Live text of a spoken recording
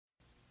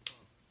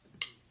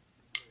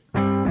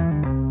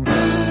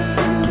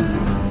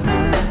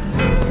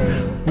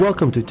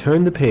Welcome to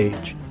Turn the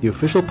Page, the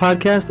official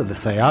podcast of the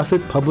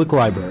Syosset Public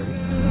Library.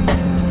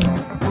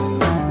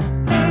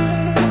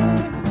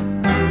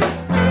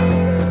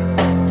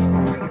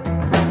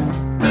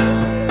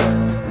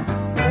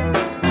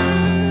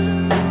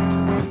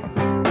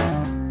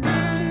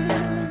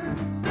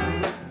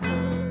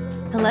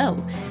 Hello,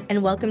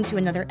 and welcome to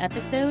another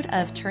episode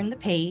of Turn the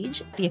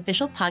Page, the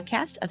official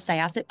podcast of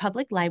Syosset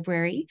Public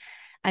Library.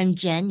 I'm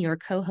Jenn, your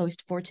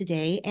co-host for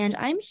today, and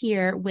I'm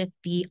here with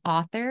the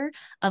author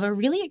of a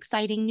really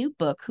exciting new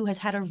book who has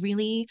had a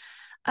really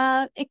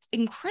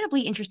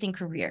incredibly interesting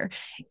career.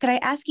 Could I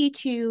ask you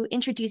to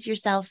introduce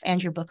yourself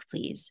and your book,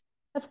 please?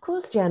 Of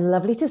course, Jenn.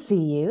 Lovely to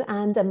see you.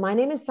 And my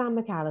name is Sam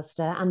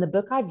McAlister, and the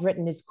book I've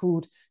written is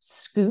called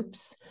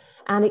Scoops,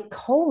 and it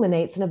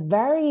culminates in a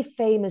very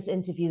famous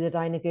interview that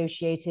I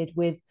negotiated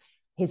with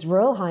His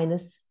Royal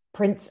Highness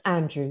Prince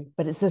Andrew.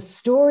 But it's the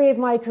story of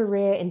my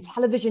career in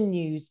television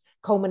news,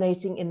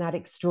 culminating in that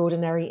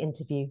extraordinary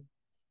interview.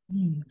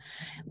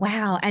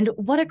 Wow. And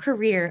what a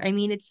career. I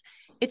mean, it's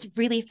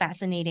really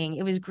fascinating.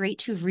 It was great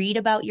to read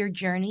about your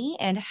journey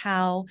and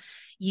how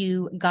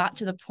you got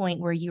to the point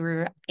where you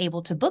were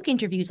able to book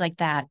interviews like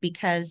that,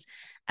 because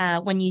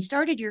when you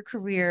started your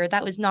career,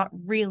 that was not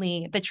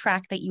really the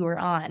track that you were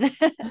on.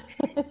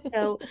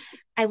 So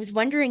I was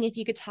wondering if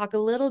you could talk a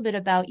little bit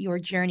about your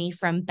journey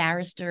from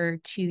barrister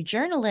to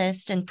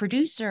journalist and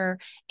producer,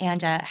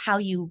 and how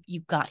you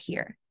got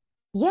here.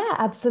 Yeah,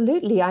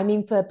 absolutely. I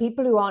mean, for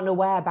people who aren't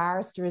aware,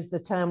 barrister is the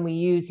term we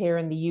use here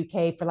in the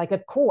UK for like a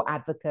court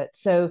advocate.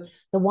 So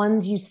the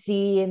ones you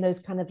see in those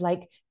kind of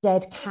like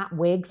dead cat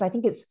wigs, I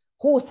think it's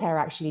horsehair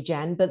actually,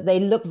 Jenn, but they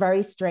look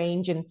very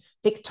strange and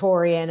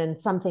Victorian and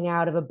something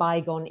out of a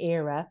bygone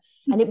era.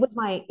 And it was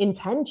my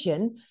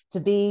intention to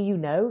be,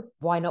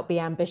 why not be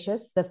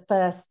ambitious? The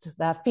first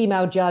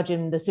female judge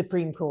in the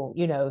Supreme Court,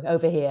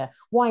 over here.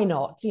 Why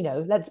not?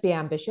 Let's be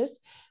ambitious.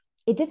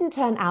 It didn't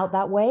turn out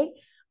that way.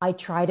 I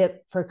tried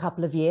it for a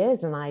couple of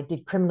years and I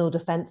did criminal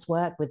defense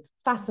work with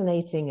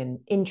fascinating and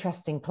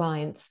interesting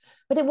clients,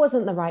 but it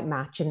wasn't the right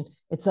match. And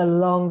it's a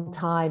long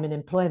time in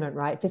employment,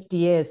 right? 50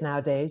 years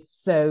nowadays.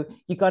 So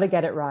you got to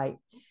get it right.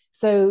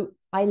 So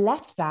I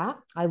left that.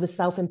 I was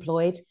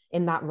self-employed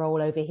in that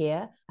role over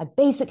here. I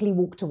basically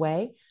walked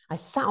away. I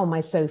sat on my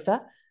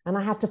sofa and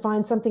I had to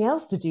find something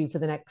else to do for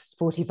the next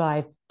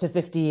 45 to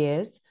 50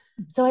 years.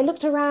 So I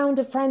looked around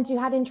at friends who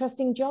had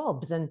interesting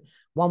jobs, and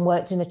one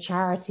worked in a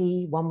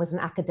charity, one was an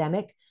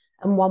academic,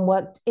 and one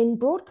worked in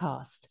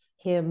broadcast,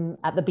 him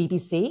at the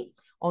BBC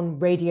on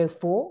Radio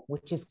 4,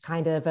 which is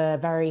kind of a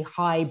very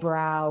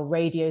highbrow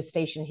radio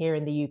station here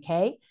in the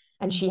UK.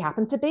 And she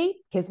happened to be,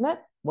 Kismet,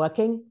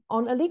 working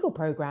on a legal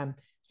program.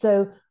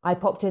 So I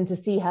popped in to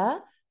see her.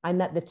 I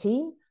met the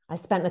team. I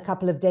spent a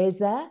couple of days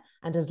there.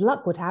 And as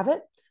luck would have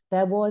it,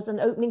 there was an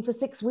opening for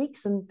 6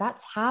 weeks. And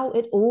that's how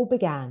it all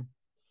began.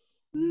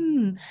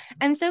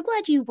 I'm so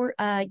glad you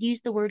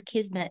used the word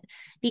kismet,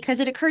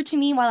 because it occurred to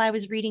me while I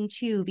was reading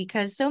too,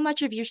 because so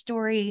much of your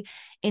story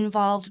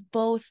involved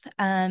both,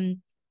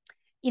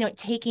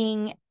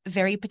 taking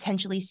very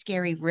potentially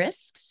scary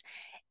risks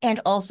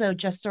and also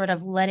just sort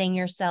of letting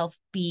yourself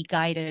be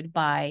guided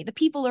by the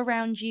people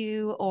around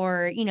you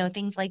or,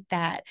 things like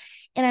that.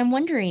 And I'm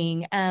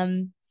wondering,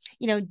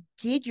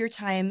 did your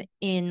time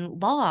in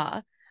law,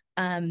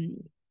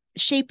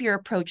 shape your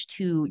approach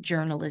to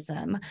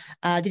journalism?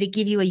 Did it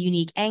give you a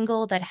unique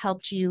angle that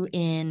helped you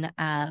in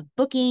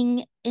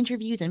booking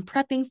interviews and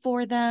prepping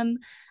for them?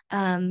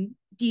 Do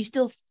you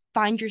still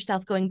find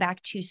yourself going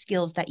back to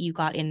skills that you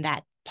got in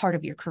that part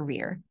of your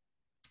career?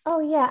 Oh,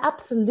 yeah,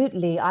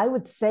 absolutely. I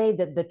would say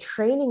that the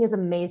training is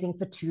amazing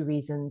for two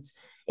reasons.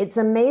 It's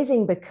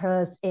amazing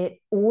because it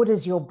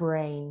orders your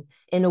brain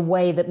in a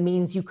way that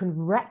means you can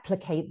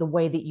replicate the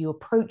way that you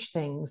approach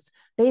things,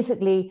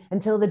 basically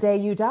until the day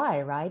you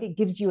die, right? It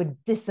gives you a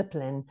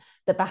discipline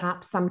that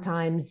perhaps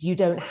sometimes you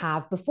don't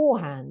have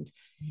beforehand.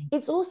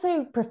 It's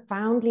also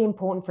profoundly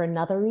important for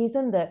another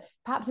reason that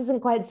perhaps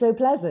isn't quite so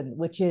pleasant,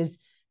 which is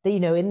that,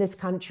 in this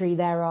country,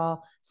 there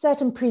are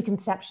certain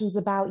preconceptions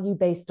about you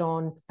based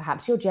on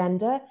perhaps your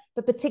gender,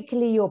 but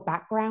particularly your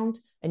background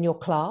and your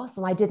class.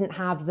 And I didn't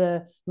have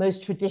the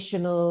most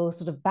traditional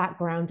sort of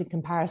background in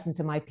comparison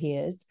to my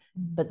peers.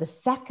 But the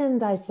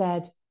second I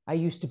said, I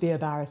used to be a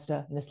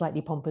barrister, in a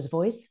slightly pompous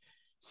voice,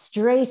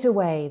 straight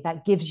away,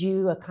 that gives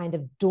you a kind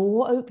of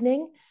door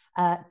opening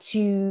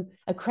to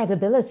a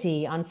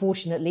credibility,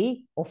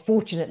 unfortunately, or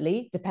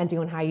fortunately, depending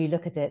on how you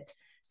look at it.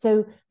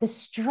 So the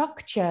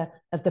structure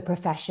of the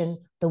profession,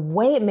 the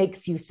way it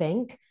makes you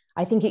think,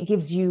 I think it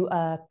gives you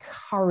a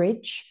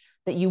courage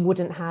that you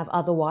wouldn't have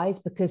otherwise,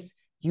 because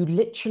you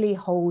literally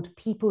hold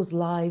people's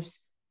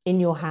lives in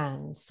your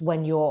hands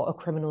when you're a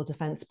criminal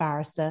defense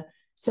barrister.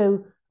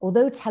 So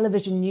although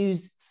television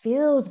news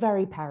feels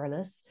very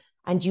perilous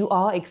and you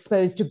are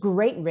exposed to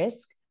great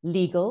risk,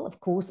 legal, of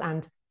course,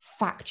 and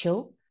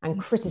factual and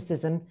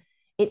criticism,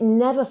 it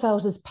never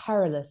felt as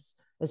perilous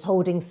as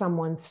holding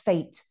someone's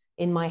fate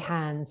in my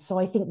hands. So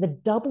I think the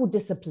double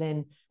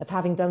discipline of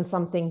having done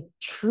something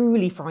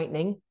truly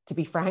frightening, to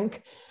be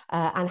frank,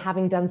 and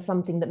having done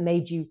something that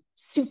made you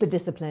super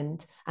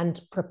disciplined and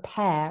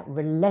prepare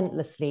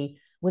relentlessly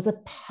was a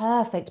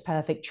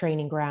perfect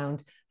training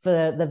ground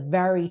for the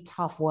very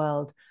tough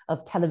world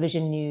of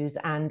television news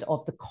and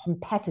of the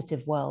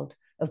competitive world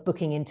of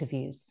booking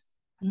interviews.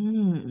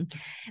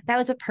 That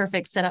was a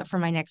perfect setup for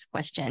my next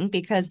question,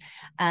 because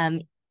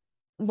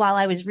while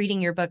I was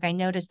reading your book, I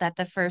noticed that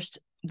the first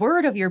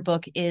word of your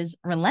book is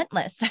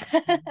relentless.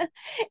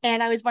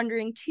 And I was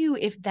wondering too,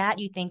 if that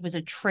you think was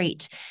a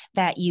trait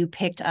that you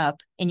picked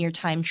up in your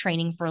time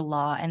training for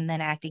law and then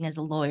acting as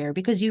a lawyer,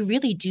 because you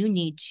really do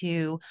need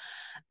to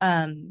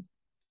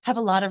have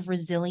a lot of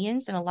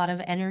resilience and a lot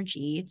of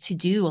energy to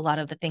do a lot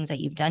of the things that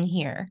you've done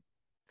here.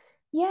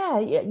 Yeah,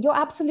 you're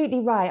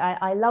absolutely right.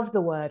 I love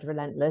the word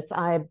relentless.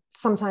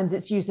 Sometimes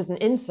it's used as an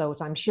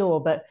insult, I'm sure,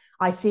 but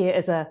I see it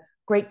as a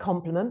great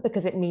compliment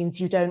because it means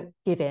you don't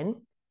give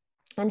in.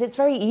 And it's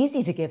very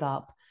easy to give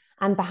up.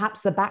 And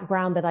perhaps the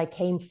background that I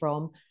came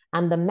from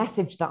and the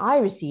message that I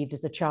received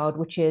as a child,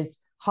 which is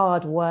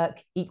hard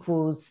work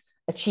equals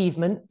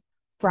achievement,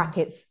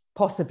 brackets,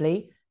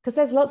 possibly, because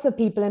there's lots of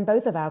people in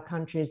both of our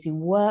countries who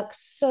work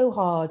so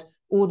hard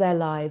all their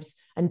lives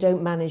and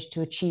don't manage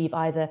to achieve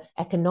either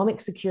economic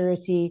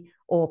security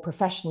or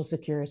professional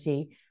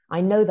security.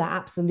 I know that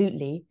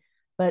absolutely,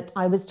 but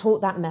I was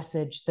taught that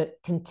message that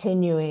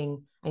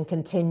continuing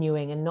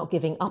and not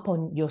giving up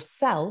on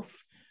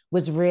yourself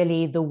was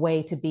really the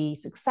way to be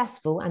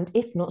successful, and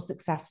if not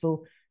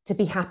successful, to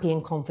be happy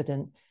and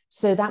confident.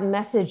 So that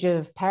message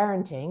of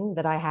parenting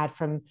that I had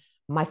from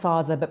my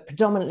father, but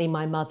predominantly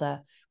my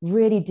mother,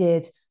 really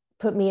did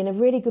put me in a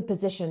really good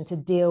position to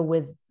deal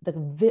with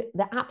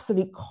the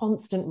absolute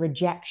constant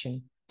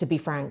rejection, to be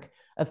frank,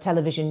 of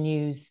television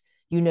news.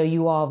 You know,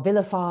 you are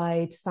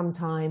vilified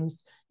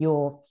sometimes,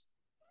 your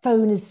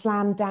phone is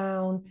slammed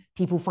down,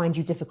 people find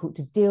you difficult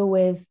to deal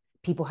with,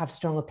 people have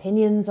strong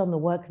opinions on the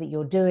work that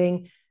you're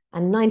doing,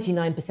 and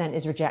 99%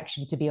 is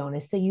rejection, to be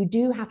honest. So you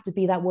do have to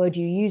be that word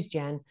you use,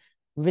 Jen,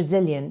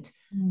 resilient.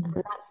 And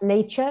that's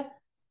nature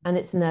and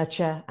it's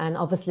nurture. And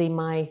obviously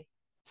my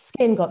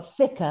skin got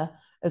thicker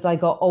as I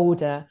got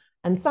older.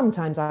 And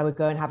sometimes I would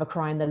go and have a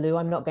cry in the loo,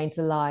 I'm not going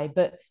to lie,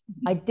 but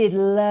I did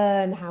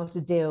learn how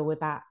to deal with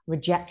that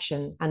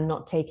rejection and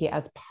not take it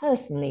as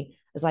personally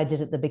as I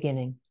did at the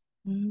beginning.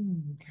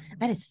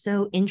 That is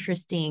so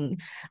interesting.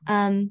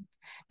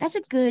 That's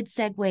a good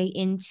segue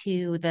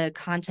into the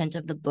content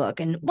of the book.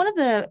 And one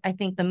of I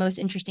think the most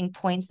interesting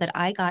points that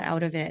I got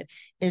out of it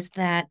is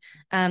that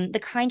the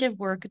kind of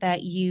work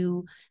that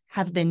you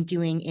have been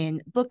doing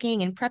in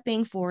booking and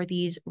prepping for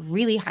these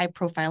really high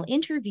profile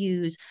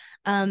interviews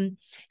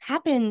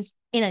happens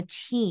in a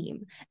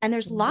team. And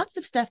there's lots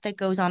of stuff that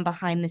goes on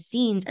behind the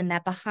scenes, and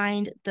that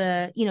behind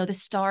the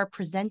star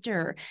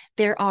presenter,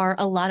 there are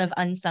a lot of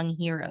unsung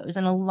heroes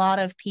and a lot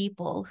of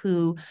people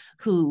who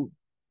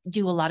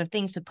do a lot of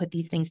things to put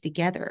these things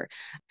together.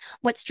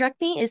 What struck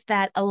me is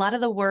that a lot of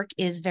the work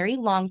is very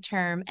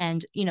long-term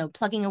and,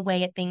 plugging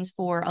away at things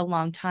for a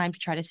long time to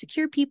try to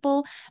secure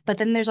people. But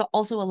then there's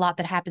also a lot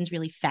that happens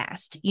really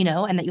fast,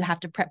 and that you have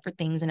to prep for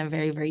things in a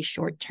very, very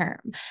short term.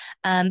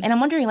 And I'm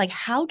wondering,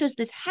 how does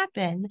this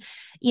happen,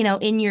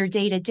 in your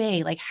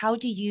day-to-day? How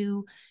do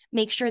you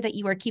make sure that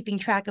you are keeping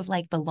track of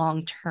the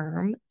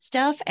long-term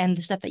stuff and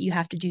the stuff that you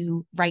have to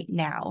do right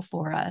now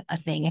for a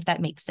thing, if that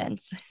makes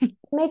sense?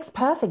 Makes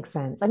perfect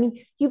sense. I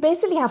mean, you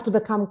basically have to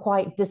become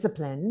quite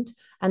disciplined,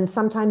 and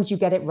sometimes you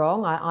get it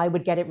wrong. I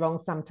would get it wrong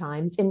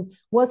sometimes in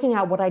working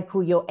out what I'd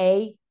call your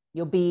A,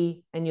 your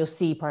B, and your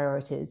C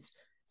priorities.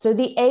 So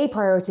the A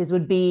priorities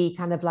would be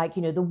kind of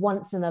the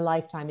once in a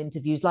lifetime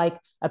interviews, like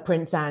a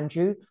Prince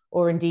Andrew,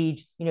 or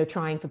indeed,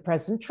 trying for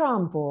President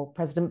Trump or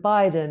President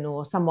Biden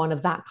or someone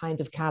of that kind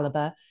of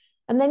caliber.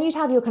 And then you'd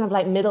have your kind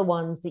of middle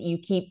ones that you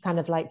keep kind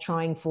of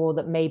trying for,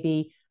 that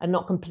maybe are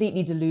not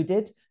completely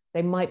deluded.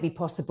 They might be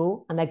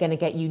possible and they're going to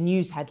get you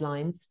news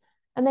headlines.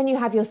 And then you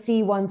have your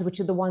C ones, which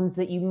are the ones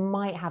that you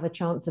might have a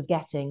chance of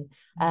getting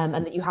and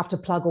that you have to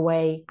plug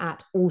away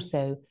at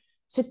also.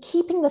 So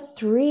keeping the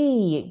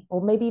 3,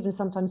 or maybe even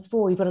sometimes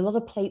 4, you've got a lot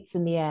of plates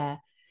in the air.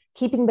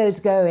 Keeping those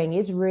going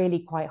is really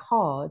quite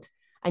hard.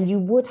 And you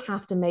would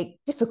have to make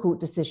difficult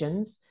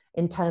decisions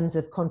in terms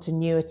of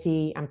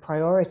continuity and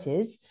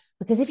priorities.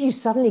 Because if you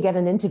suddenly get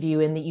an interview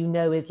in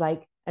that is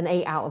an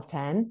 8 out of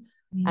 10,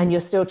 and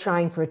you're still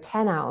trying for a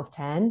 10 out of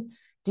 10,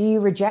 do you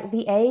reject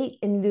the 8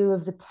 in lieu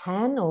of the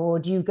 10, or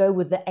do you go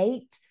with the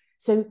 8?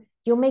 So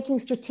you're making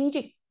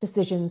strategic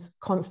decisions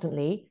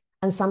constantly,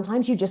 and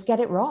sometimes you just get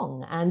it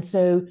wrong. And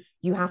so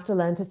you have to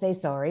learn to say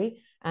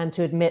sorry and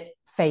to admit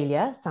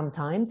failure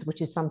sometimes,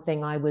 which is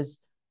something I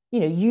was,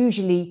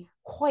 usually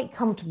quite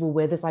comfortable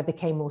with as I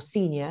became more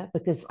senior,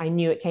 because I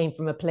knew it came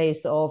from a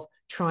place of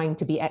trying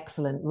to be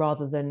excellent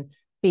rather than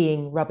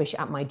being rubbish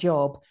at my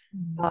job.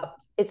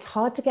 It's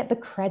hard to get the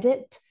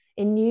credit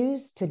in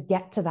news to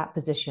get to that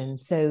position.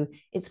 So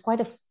it's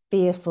quite a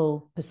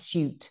fearful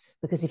pursuit,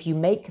 because if you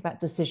make that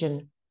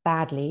decision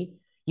badly,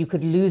 You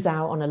could lose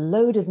out on a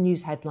load of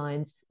news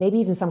headlines, maybe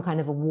even some kind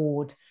of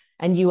award,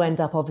 and you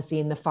end up obviously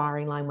in the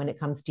firing line when it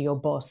comes to your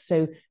boss.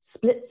 So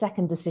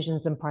split-second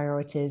decisions and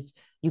priorities,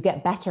 you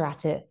get better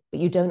at it, but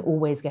you don't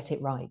always get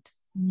it right.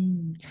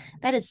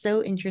 That is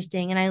so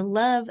interesting. And I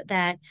love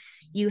that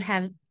you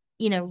have,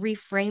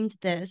 reframed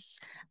this,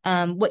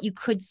 what you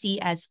could see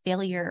as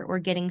failure or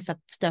getting some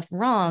stuff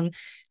wrong,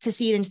 to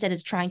see it instead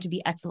as trying to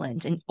be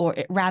excellent, and or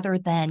rather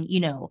than,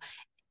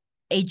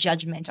 a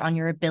judgment on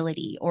your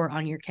ability or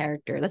on your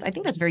character. I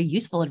think that's very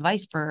useful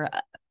advice for,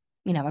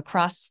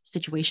 across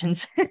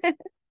situations.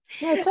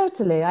 No,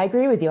 totally. I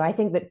agree with you. I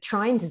think that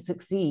trying to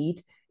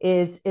succeed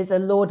is a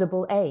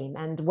laudable aim.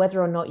 And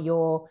whether or not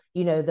you're,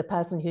 the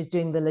person who's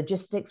doing the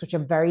logistics, which are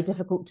very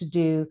difficult to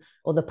do,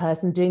 or the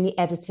person doing the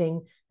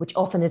editing, which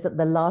often is at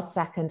the last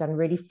second and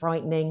really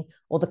frightening,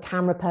 or the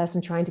camera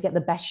person trying to get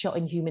the best shot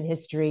in human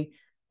history,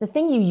 the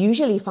thing you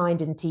usually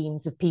find in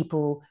teams of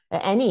people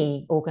at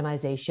any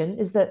organization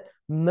is that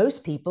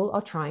most people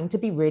are trying to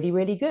be really,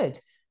 really good.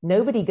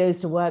 Nobody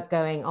goes to work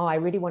going, oh, I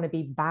really want to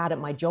be bad at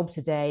my job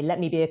today. Let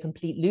me be a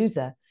complete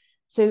loser.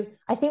 So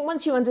I think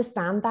once you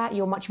understand that,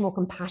 you're much more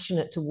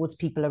compassionate towards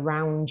people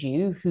around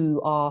you who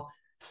are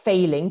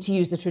failing, to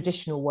use the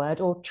traditional word,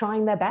 or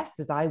trying their best,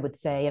 as I would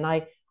say. And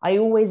I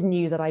always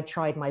knew that I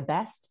tried my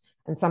best.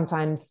 And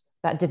sometimes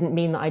that didn't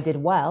mean that I did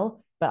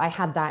well, but I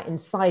had that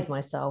inside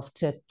myself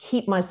to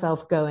keep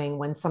myself going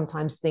when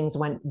sometimes things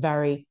went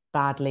very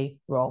badly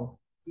wrong.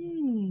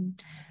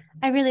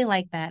 I really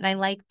like that. And I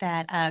like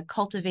that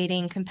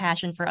cultivating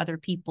compassion for other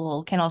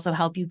people can also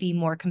help you be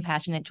more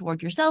compassionate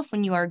toward yourself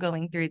when you are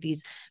going through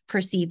these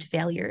perceived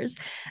failures.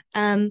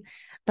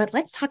 But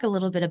let's talk a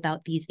little bit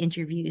about these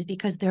interviews,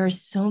 because there are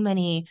so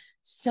many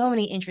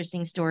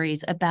interesting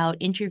stories about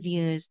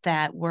interviews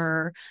that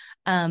were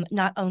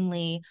not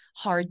only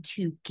hard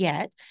to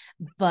get,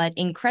 but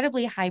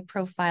incredibly high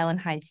profile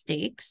and high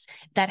stakes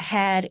that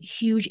had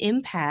huge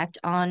impact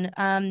on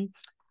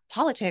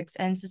politics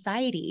and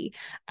society.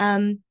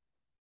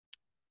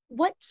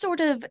 What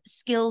sort of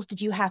skills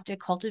did you have to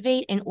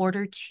cultivate in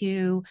order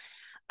to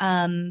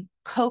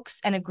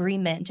coax an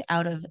agreement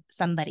out of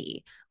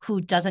somebody who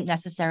doesn't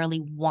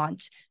necessarily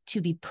want to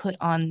be put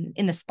on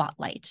in the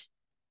spotlight?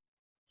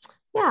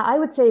 Yeah, I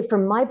would say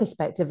from my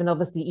perspective, and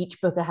obviously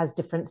each booker has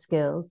different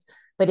skills,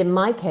 but in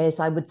my case,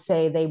 I would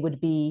say they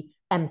would be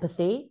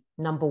empathy,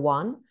 number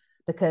one,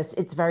 because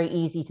it's very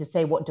easy to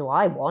say, what do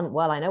I want?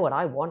 Well, I know what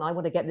I want. I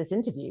want to get this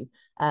interview.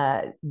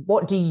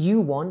 What do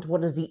you want?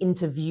 What does the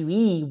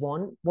interviewee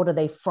want? What are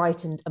they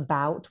frightened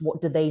about?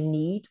 What do they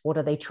need? What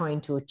are they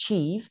trying to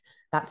achieve?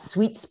 That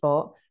sweet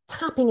spot,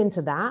 tapping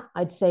into that,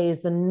 I'd say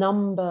is the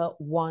number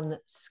one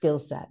skill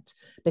set.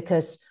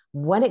 Because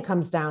when it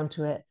comes down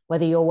to it,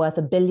 whether you're worth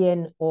 $1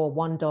 billion or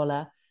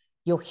 $1,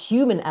 your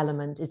human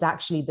element is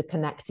actually the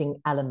connecting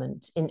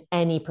element in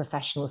any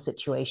professional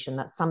situation.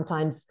 That's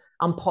sometimes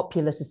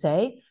unpopular to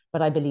say,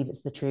 but I believe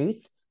it's the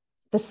truth.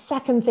 The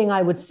second thing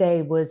I would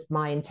say was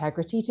my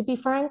integrity, to be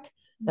frank,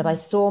 that I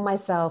saw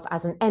myself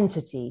as an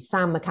entity,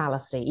 Sam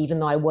McAlister. Even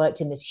though I worked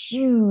in this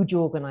huge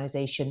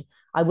organization,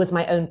 I was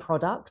my own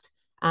product.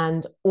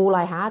 And all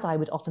I had, I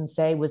would often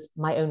say, was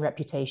my own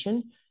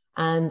reputation.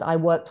 And I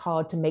worked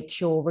hard to make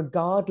sure,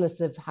 regardless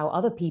of how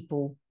other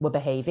people were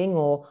behaving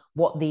or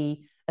what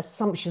the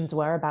assumptions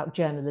were about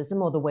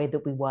journalism or the way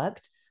that we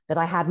worked, that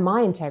I had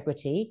my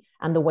integrity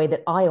and the way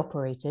that I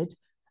operated.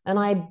 And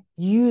I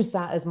used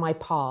that as my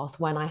path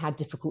when I had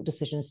difficult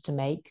decisions to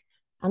make.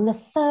 And the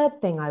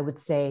third thing I would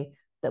say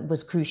that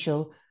was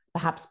crucial,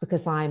 perhaps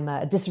because I'm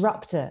a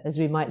disruptor, as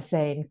we might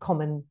say in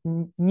common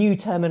new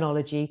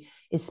terminology,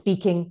 is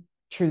speaking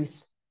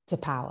truth to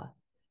power.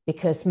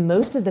 Because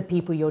most of the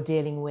people you're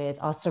dealing with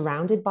are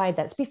surrounded by,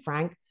 let's be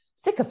frank,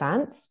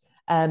 sycophants,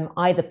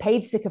 either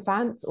paid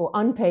sycophants or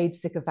unpaid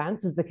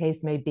sycophants, as the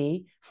case may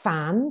be,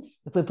 fans,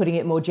 if we're putting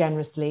it more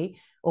generously,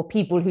 or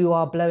people who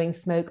are blowing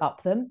smoke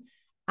up them.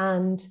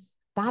 And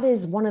that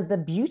is one of the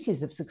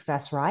beauties of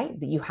success, right?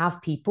 That you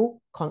have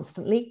people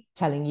constantly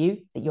telling you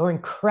that you're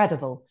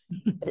incredible.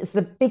 But it's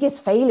the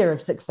biggest failure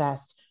of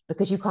success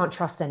because you can't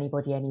trust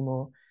anybody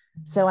anymore.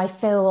 So I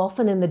feel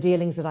often in the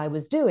dealings that I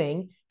was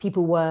doing,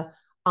 people were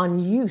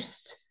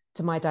unused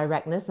to my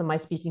directness and my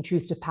speaking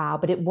truth to power,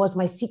 but it was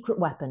my secret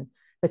weapon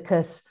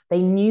because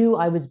they knew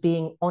I was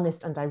being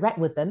honest and direct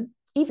with them.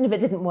 Even if it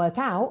didn't work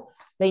out,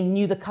 they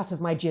knew the cut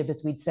of my jib,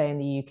 as we'd say in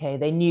the UK.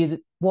 They knew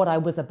what I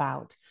was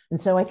about. And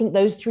so I think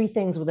those three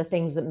things were the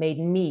things that made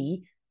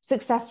me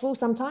successful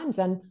sometimes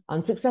and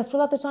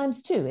unsuccessful other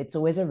times too. It's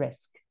always a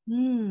risk.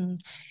 And,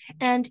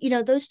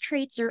 those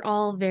traits are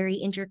all very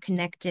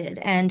interconnected.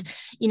 And,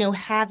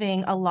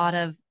 having a lot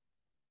of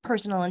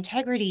personal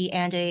integrity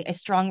and a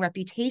strong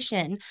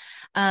reputation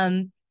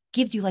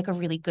gives you like a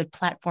really good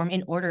platform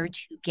in order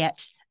to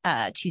get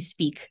to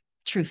speak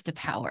truth to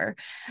power.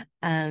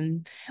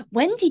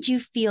 When did you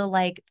feel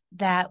like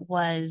that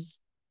was,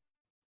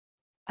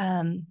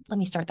 let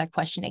me start that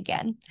question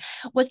again.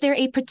 Was there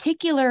a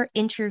particular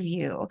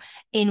interview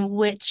in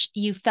which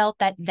you felt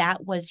that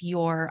that was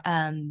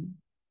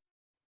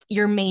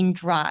your main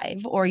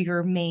drive or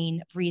your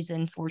main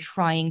reason for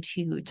trying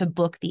to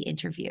book the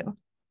interview?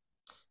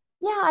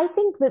 Yeah, I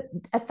think that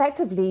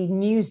effectively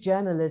news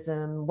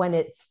journalism, when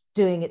it's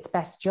doing its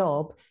best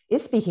job,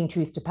 is speaking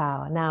truth to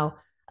power. Now,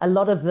 a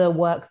lot of the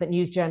work that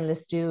news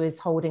journalists do is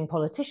holding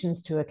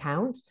politicians to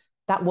account.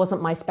 That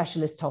wasn't my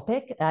specialist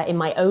topic in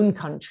my own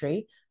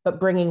country, but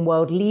bringing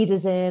world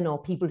leaders in,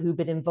 or people who've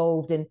been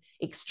involved in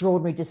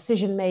extraordinary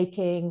decision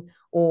making,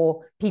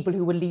 or people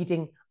who were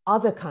leading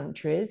other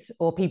countries,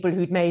 or people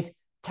who'd made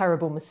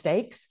terrible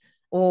mistakes,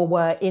 or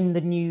were in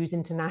the news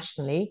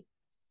internationally.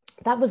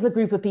 That was the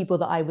group of people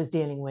that I was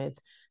dealing with.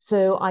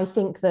 So I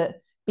think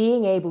that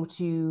being able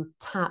to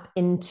tap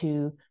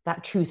into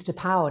that truth to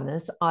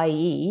powerness,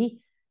 i.e.,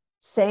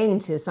 saying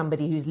to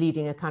somebody who's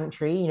leading a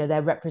country,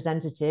 their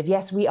representative,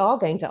 yes, we are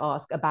going to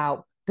ask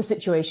about the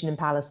situation in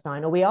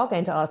Palestine, or we are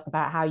going to ask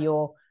about how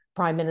your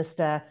prime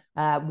minister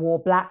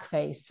wore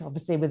blackface,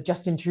 obviously with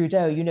Justin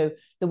Trudeau,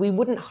 that we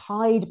wouldn't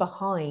hide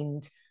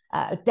behind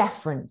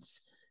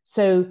deference.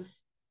 So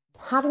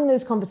having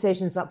those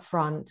conversations up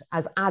front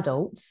as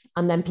adults,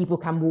 and then people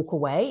can walk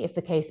away if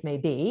the case may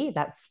be,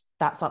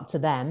 that's up to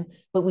them.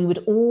 But we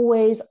would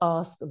always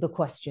ask the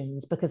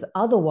questions, because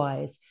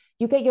otherwise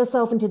you get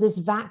yourself into this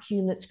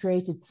vacuum that's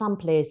created some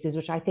places,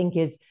 which I think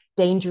is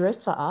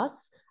dangerous for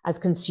us as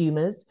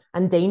consumers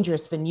and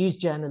dangerous for news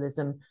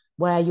journalism,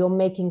 where you're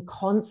making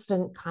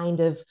constant kind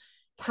of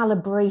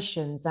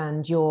calibrations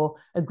and you're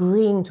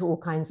agreeing to all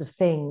kinds of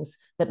things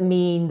that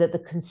mean that the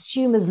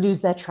consumers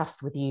lose their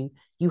trust with you.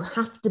 You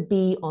have to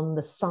be on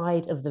the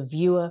side of the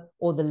viewer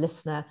or the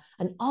listener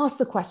and ask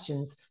the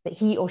questions that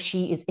he or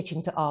she is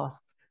itching to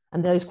ask.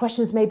 And those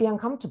questions may be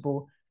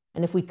uncomfortable.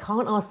 And if we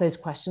can't ask those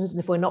questions, and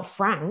if we're not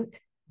frank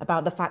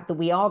about the fact that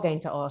we are going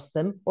to ask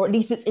them, or at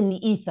least it's in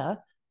the ether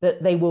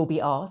that they will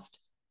be asked,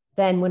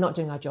 then we're not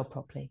doing our job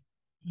properly.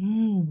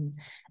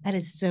 That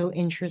is so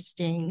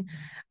interesting.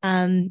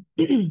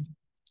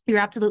 You're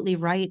absolutely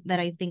right that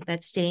I think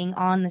that staying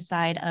on the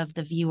side of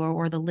the viewer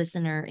or the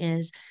listener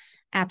is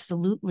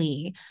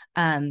absolutely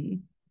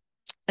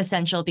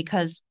essential,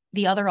 because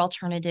the other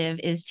alternative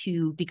is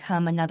to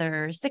become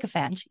another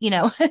sycophant,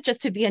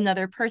 just to be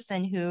another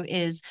person who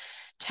is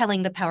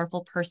telling the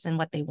powerful person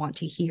what they want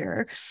to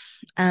hear.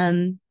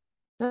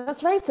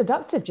 That's very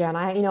seductive, Jen.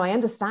 I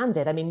understand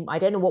it. I mean, I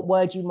don't know what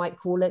word you might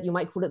call it. You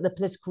might call it the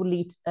political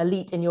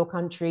elite in your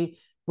country.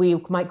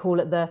 We might call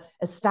it the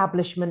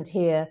establishment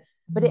here,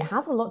 but it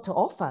has a lot to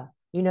offer.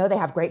 They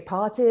have great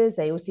parties.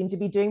 They all seem to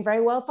be doing very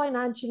well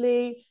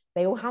financially.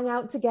 They all hang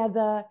out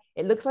together.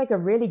 It looks like a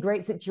really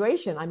great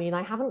situation. I mean,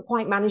 I haven't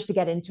quite managed to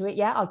get into it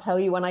yet. I'll tell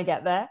you when I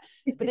get there,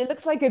 but it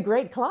looks like a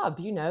great club,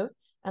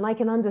 and I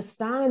can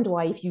understand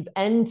why, if you've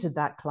entered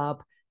that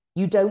club,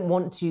 you don't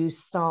want to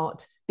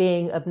start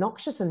being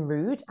obnoxious and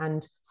rude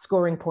and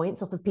scoring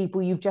points off of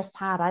people you've just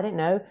had, I don't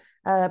know,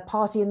 a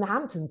party in the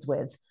Hamptons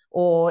with,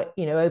 or,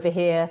 over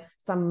here,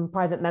 some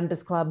private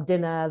members club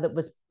dinner that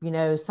was,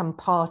 some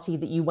party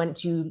that you went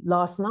to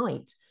last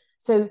night.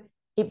 So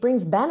it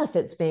brings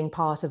benefits being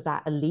part of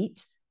that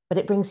elite, but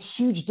it brings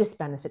huge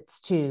disbenefits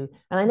too.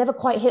 And I never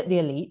quite hit the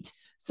elite.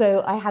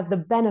 So I had the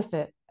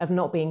benefit of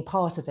not being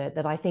part of it,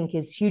 that I think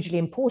is hugely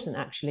important,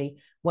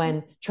 actually,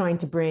 when trying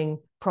to bring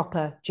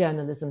proper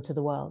journalism to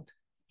the world.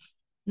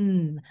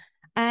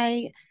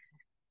 I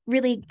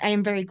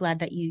am very glad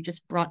that you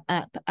just brought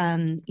up,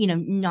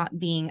 not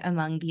being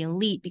among the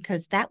elite,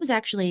 because that was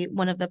actually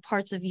one of the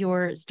parts of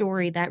your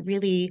story that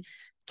really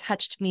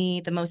touched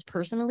me the most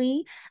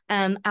personally.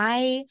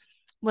 I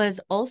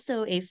was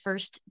also a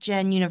first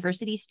gen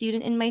university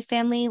student in my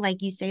family,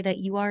 like you say that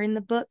you are in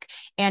the book,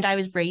 and I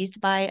was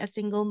raised by a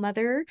single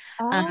mother.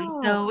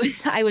 So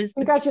I was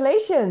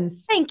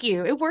Congratulations. Thank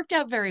you. It worked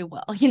out very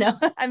well.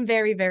 I'm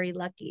very, very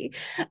lucky.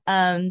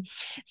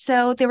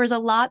 So there was a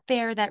lot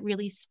there that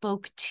really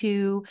spoke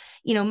to,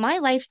 my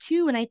life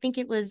too. And I think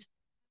it was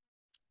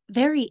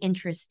very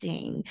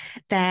interesting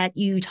that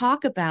you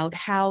talk about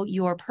how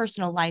your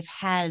personal life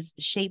has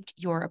shaped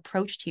your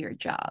approach to your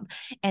job,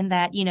 and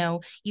that,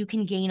 you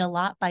can gain a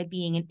lot by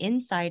being an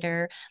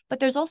insider,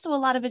 but there's also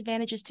a lot of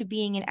advantages to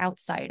being an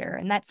outsider.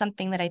 And that's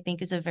something that I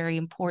think is a very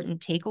important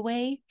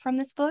takeaway from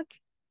this book.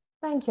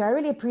 Thank you. I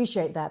really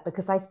appreciate that,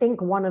 because I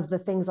think one of the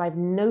things I've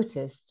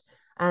noticed,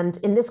 and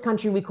in this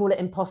country, we call it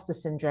imposter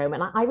syndrome.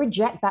 And I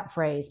reject that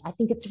phrase. I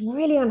think it's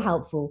really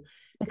unhelpful,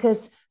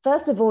 because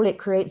first of all, it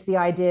creates the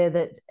idea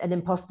that an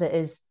imposter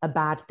is a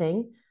bad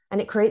thing.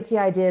 And it creates the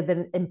idea that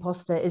an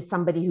imposter is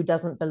somebody who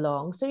doesn't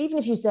belong. So even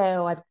if you say,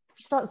 if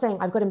you start saying,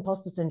 I've got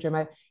imposter syndrome,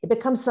 it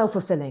becomes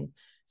self-fulfilling.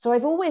 So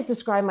I've always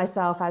described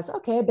myself as,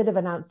 okay, a bit of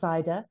an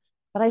outsider,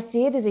 but I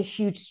see it as a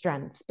huge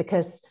strength,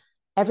 because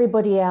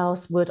everybody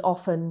else would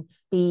often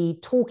be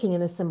talking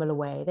in a similar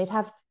way. They'd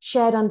have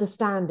shared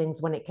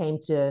understandings when it came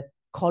to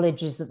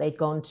colleges that they'd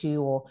gone to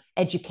or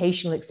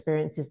educational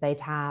experiences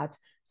they'd had.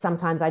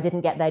 Sometimes I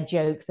didn't get their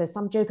jokes. There's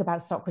some joke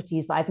about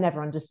Socrates that I've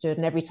never understood.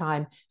 And every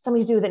time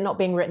something to do with it not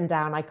being written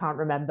down, I can't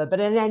remember. But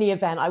in any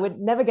event, I would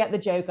never get the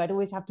joke. I'd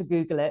always have to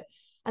Google it.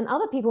 And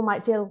other people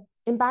might feel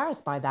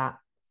embarrassed by that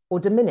or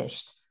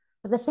diminished.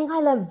 But the thing I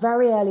learned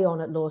very early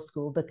on at law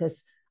school,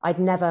 because I'd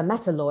never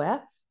met a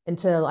lawyer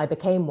until I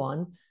became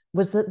one,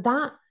 was that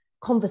that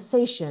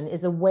conversation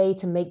is a way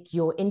to make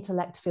your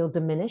intellect feel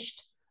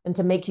diminished and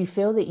to make you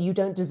feel that you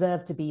don't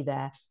deserve to be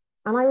there.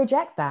 And I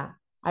reject that.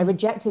 I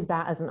rejected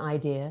that as an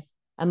idea.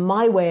 And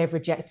my way of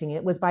rejecting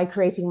it was by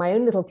creating my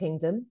own little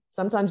kingdom,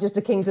 sometimes just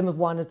a kingdom of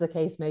one, as the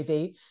case may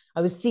be.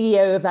 I was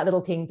CEO of that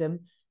little kingdom.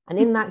 And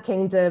in that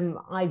kingdom,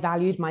 I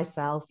valued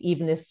myself,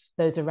 even if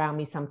those around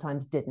me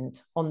sometimes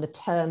didn't, on the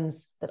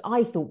terms that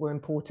I thought were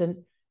important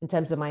in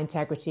terms of my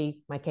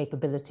integrity, my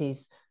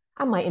capabilities,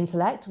 and my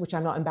intellect, which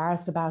I'm not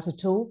embarrassed about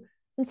at all.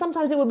 And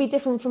sometimes it would be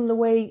different from the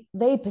way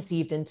they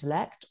perceived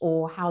intellect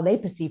or how they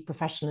perceived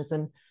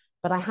professionalism.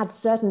 But I had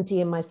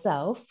certainty in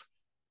myself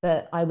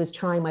that I was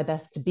trying my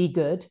best to be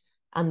good,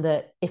 and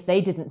that if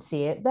they didn't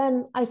see it,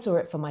 then I saw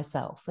it for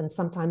myself. And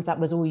sometimes that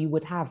was all you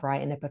would have,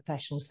 right, in a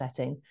professional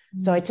setting. Mm-hmm.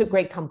 So I took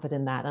great comfort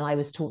in that. And I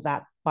was taught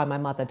that by my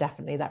mother,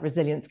 definitely. That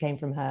resilience came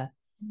from her.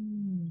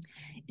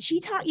 She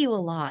taught you a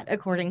lot,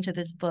 according to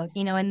this book,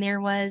 and there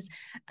was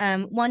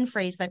one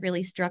phrase that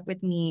really struck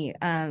with me,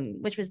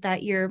 which was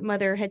that your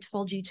mother had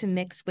told you to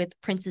mix with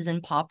princes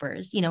and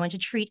paupers, and to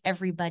treat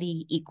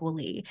everybody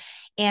equally.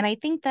 And I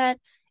think that,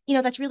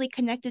 that's really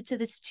connected to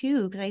this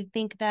too, because I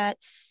think that,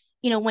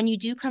 when you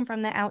do come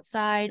from the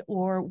outside,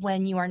 or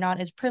when you are not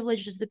as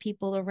privileged as the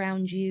people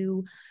around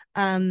you,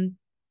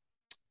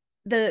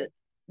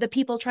 the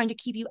people trying to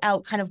keep you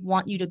out kind of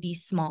want you to be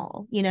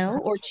small,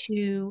 or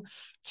to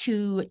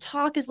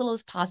talk as little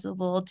as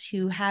possible,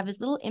 to have as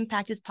little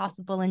impact as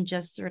possible, and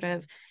just sort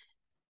of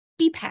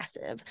be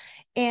passive.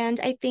 And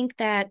I think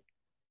that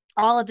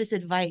all of this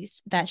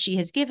advice that she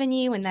has given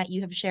you and that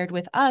you have shared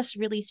with us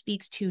really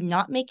speaks to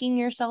not making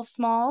yourself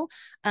small,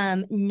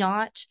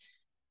 not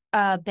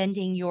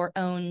bending your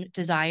own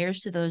desires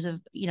to those of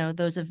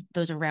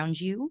those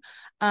around you.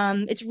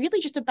 It's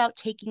really just about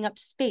taking up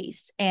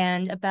space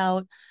and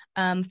about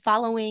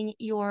following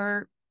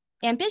your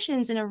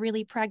ambitions in a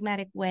really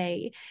pragmatic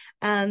way.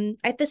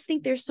 I just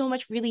think there's so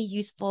much really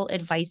useful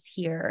advice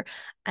here,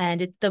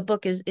 and the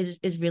book is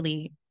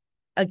really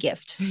a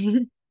gift.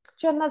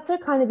 Jenn, that's so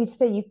kind of you to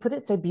say. You've put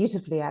it so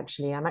beautifully,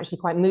 actually. I'm actually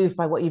quite moved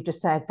by what you've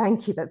just said.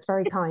 Thank you. That's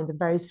very kind and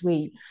very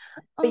sweet.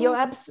 But you're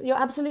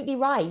absolutely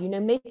right.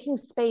 Making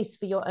space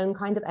for your own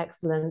kind of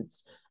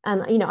excellence.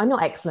 And, I'm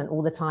not excellent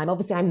all the time.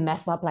 Obviously, I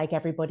mess up like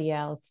everybody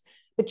else,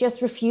 but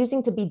just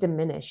refusing to be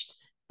diminished.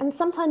 And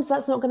sometimes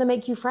that's not going to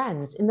make you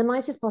friends. In the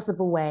nicest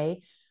possible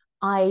way,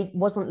 I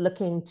wasn't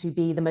looking to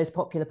be the most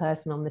popular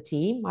person on the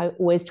team. I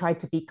always tried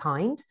to be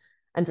kind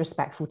and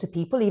respectful to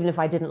people, even if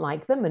I didn't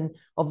like them. And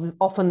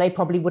often they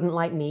probably wouldn't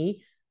like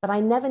me. But I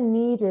never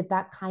needed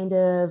that kind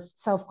of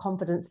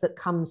self-confidence that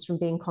comes from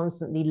being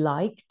constantly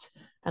liked.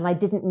 And I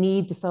didn't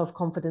need the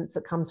self-confidence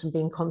that comes from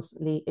being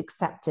constantly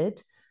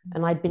accepted.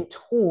 And I'd been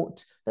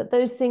taught that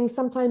those things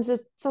sometimes are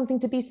something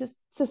to be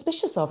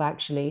suspicious of,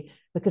 actually,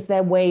 because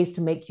they're ways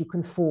to make you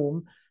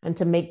conform and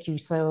to make you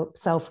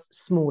self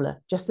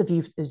smaller, just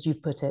as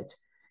you've put it.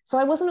 So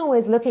I wasn't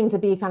always looking to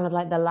be kind of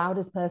like the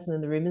loudest person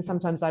in the room. And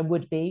sometimes I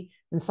would be.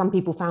 And some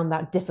people found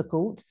that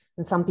difficult.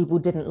 And some people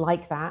didn't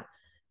like that.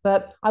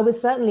 But I was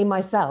certainly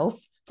myself,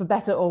 for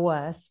better or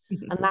worse.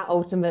 And that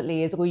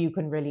ultimately is all you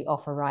can really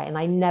offer, right? And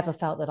I never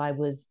felt that I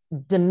was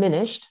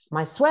diminished.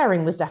 My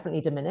swearing was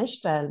definitely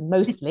diminished,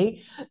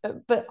 mostly.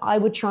 But I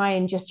would try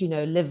and just,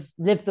 live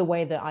the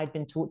way that I'd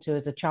been taught to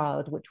as a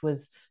child, which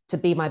was to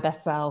be my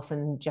best self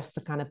and just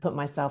to kind of put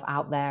myself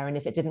out there. And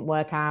if it didn't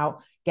work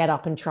out, get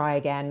up and try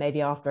again,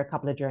 maybe after a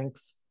couple of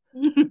drinks.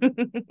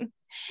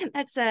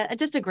 That's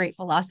just a great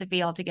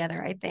philosophy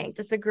altogether, I think.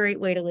 Just a great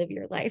way to live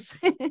your life.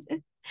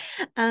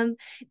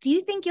 Do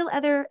you think you'll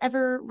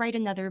ever write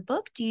another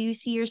book? Do you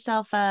see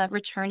yourself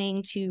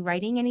returning to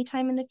writing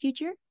anytime in the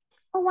future?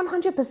 Oh,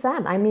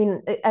 100%. I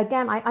mean,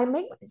 again,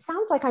 it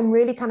sounds like I'm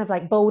really kind of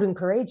like bold and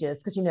courageous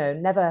because,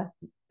 never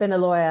been a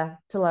lawyer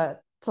till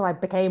I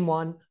became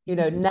one,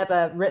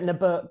 never written a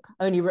book,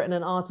 only written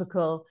an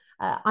article.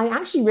 I'm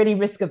actually really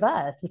risk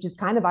averse, which is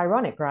kind of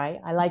ironic, right?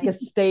 I like a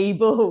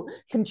stable,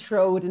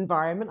 controlled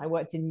environment. I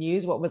worked in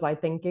news. What was I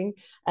thinking?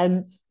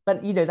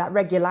 But, that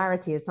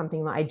regularity is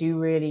something that I do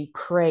really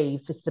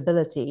crave for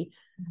stability.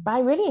 But I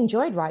really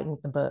enjoyed writing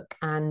the book.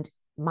 And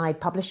my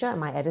publisher and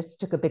my editor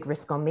took a big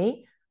risk on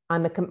me.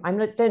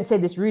 Don't say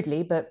this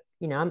rudely, but,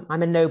 I'm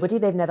a nobody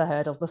they've never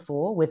heard of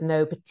before with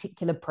no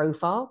particular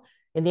profile.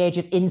 In the age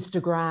of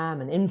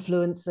Instagram and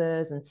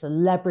influencers and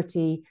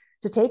celebrity,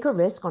 to take a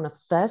risk on a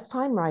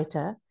first-time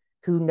writer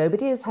who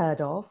nobody has heard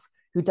of,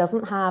 who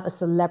doesn't have a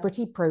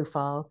celebrity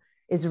profile,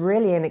 is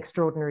really an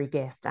extraordinary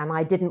gift. And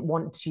I didn't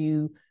want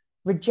to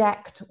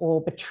reject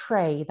or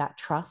betray that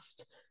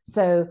trust.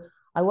 So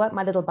I worked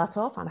my little butt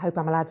off. I hope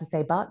I'm allowed to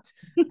say but,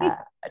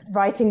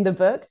 writing the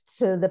book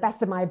to the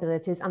best of my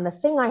abilities. And the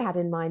thing I had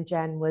in mind,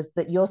 Jenn, was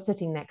that you're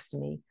sitting next to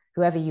me,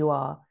 whoever you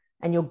are,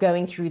 and you're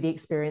going through the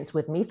experience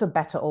with me for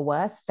better or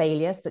worse,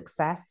 failure,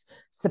 success,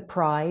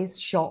 surprise,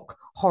 shock,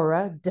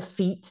 horror,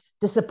 defeat,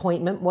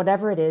 disappointment,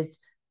 whatever it is,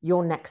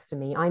 you're next to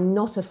me. I'm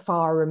not a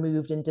far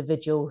removed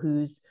individual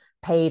who's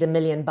paid $1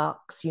 million,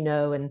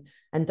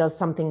 and does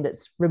something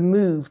that's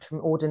removed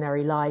from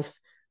ordinary life.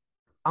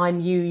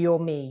 I'm you, you're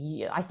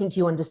me. I think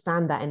you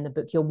understand that in the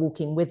book. You're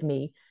walking with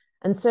me.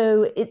 And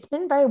so it's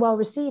been very well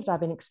received. I've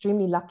been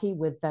extremely lucky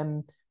with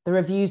the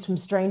reviews from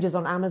strangers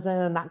on Amazon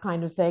and that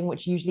kind of thing,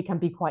 which usually can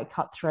be quite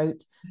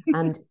cutthroat.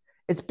 And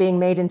it's being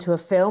made into a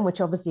film,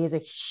 which obviously is a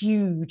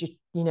huge,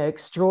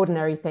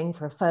 extraordinary thing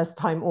for a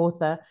first-time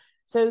author.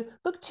 So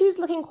book 2 is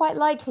looking quite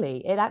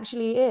likely. It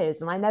actually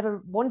is. And I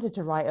never wanted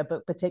to write a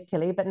book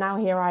particularly, but now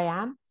here I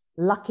am.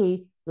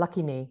 Lucky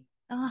me.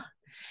 Oh,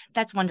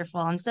 that's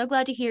wonderful. I'm so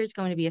glad to hear it's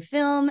going to be a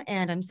film,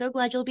 and I'm so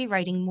glad you'll be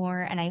writing more.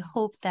 And I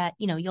hope that,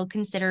 you'll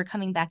consider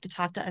coming back to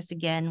talk to us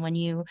again when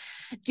you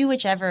do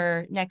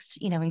whichever next,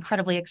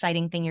 incredibly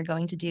exciting thing you're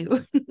going to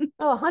do.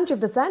 Oh,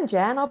 100%,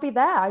 Jen. I'll be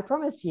there. I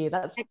promise you.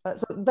 That's a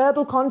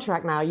verbal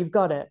contract now. You've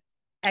got it.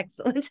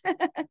 Excellent.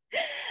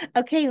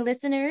 Okay,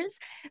 listeners,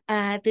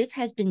 this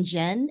has been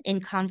Jenn in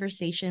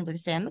conversation with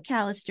Sam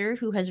McAlister,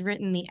 who has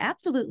written the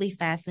absolutely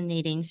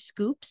fascinating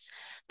Scoops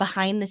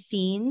behind the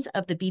scenes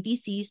of the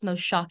BBC's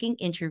most shocking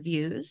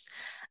interviews.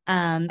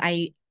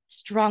 I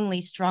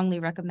strongly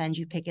recommend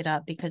you pick it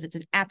up because it's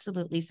an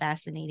absolutely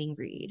fascinating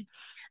read.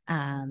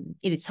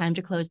 It is time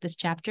to close this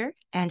chapter,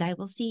 and I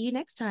will see you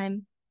next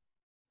time.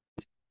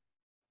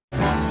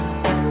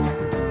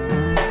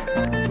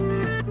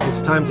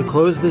 It's time to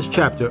close this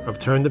chapter of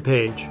Turn the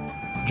Page.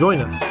 Join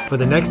us for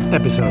the next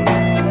episode.